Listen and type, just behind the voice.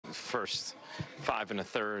first 5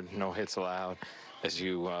 1/3, no hits allowed. As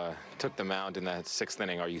you took the mound in that 6th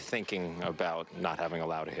inning, are you thinking about not having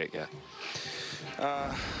allowed a hit yet?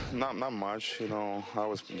 Not much. I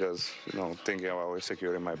was just thinking about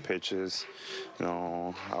executing my pitches.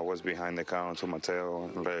 I was behind the count to Mateo.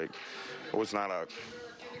 Like, it was not a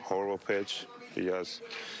horrible pitch. He just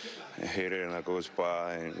hit it in a good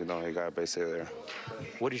spot, and he got basically there.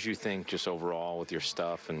 What did you think just overall with your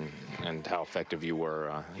stuff and how effective you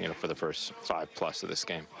were, for the first 5+ of this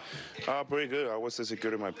game? Pretty good. I was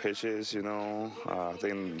executing my pitches. I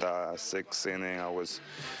think the 6th inning I was,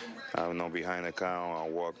 behind the count. I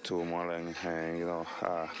walked to Mullen, and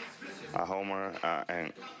a homer,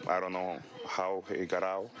 and I don't know how he got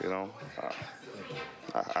out. I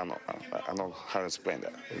don't know how to explain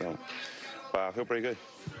that. But I feel pretty good.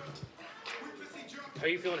 How are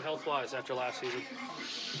you feeling health-wise after last season?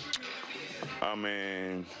 I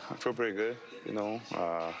feel pretty good.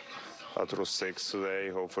 I threw 6 today.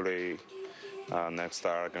 Hopefully, next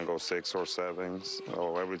start I can go 6 or 7.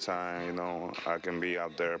 So every time, I can be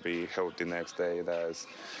out there, be healthy next day. That's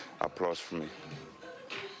a plus for me.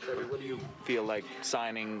 What do you feel like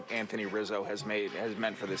signing Anthony Rizzo has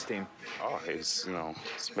meant for this team? Oh, it's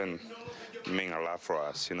been mean a lot for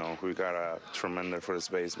us. We got a tremendous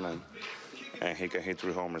first baseman, and he can hit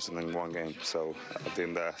 3 homers in one game. So I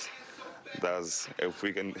think that's if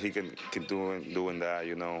he can keep doing that,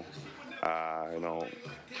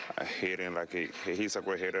 hitting like he's a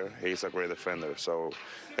great hitter, he's a great defender. So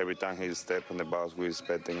every time he steps on the box, we're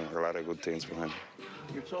expecting a lot of good things from him.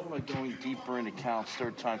 You're talking about going deeper into counts,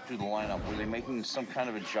 3rd time through the lineup. Were they making some kind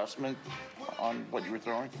of adjustment on what you were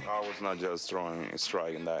throwing? I was not just throwing a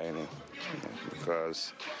strike in that inning,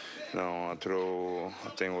 because I threw, I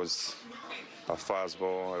think it was a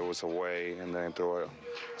fastball, it was away, and then threw a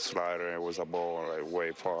slider, it was a ball like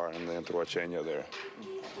way far, and then threw a changeup there.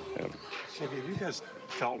 Yeah. Have you guys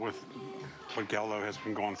felt with what Gallo has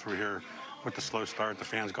been going through here with the slow start, the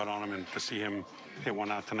fans got on him, and to see him hit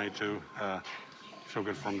one out tonight too, feel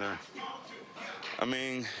good for him there?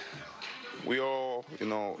 We all,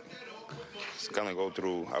 it's gonna go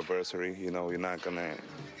through adversity. You're not gonna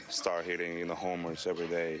start hitting, homers every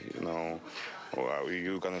day. Or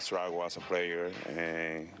you're gonna struggle as a player,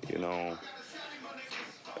 and Gallo.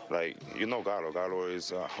 Gallo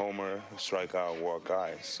is a homer, strikeout, walk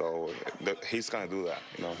guy. So he's gonna do that.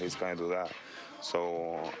 He's gonna do that.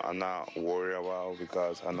 So I'm not worried about,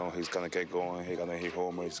 because I know he's gonna get going. He's gonna hit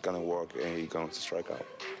homer. He's gonna walk, and he's going to strike out.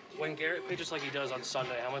 When Garrett pitches like he does on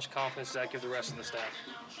Sunday, how much confidence does that give the rest of the staff?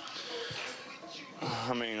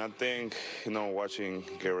 I think, watching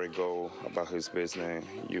Garrett go about his business,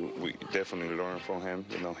 we definitely learn from him.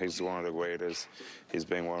 He's one of the greatest. He's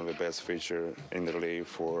been one of the best pitchers in the league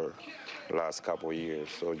for the last couple of years.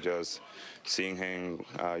 So just seeing him,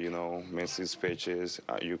 miss his pitches,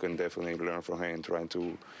 you can definitely learn from him, trying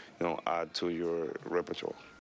to, add to your repertoire.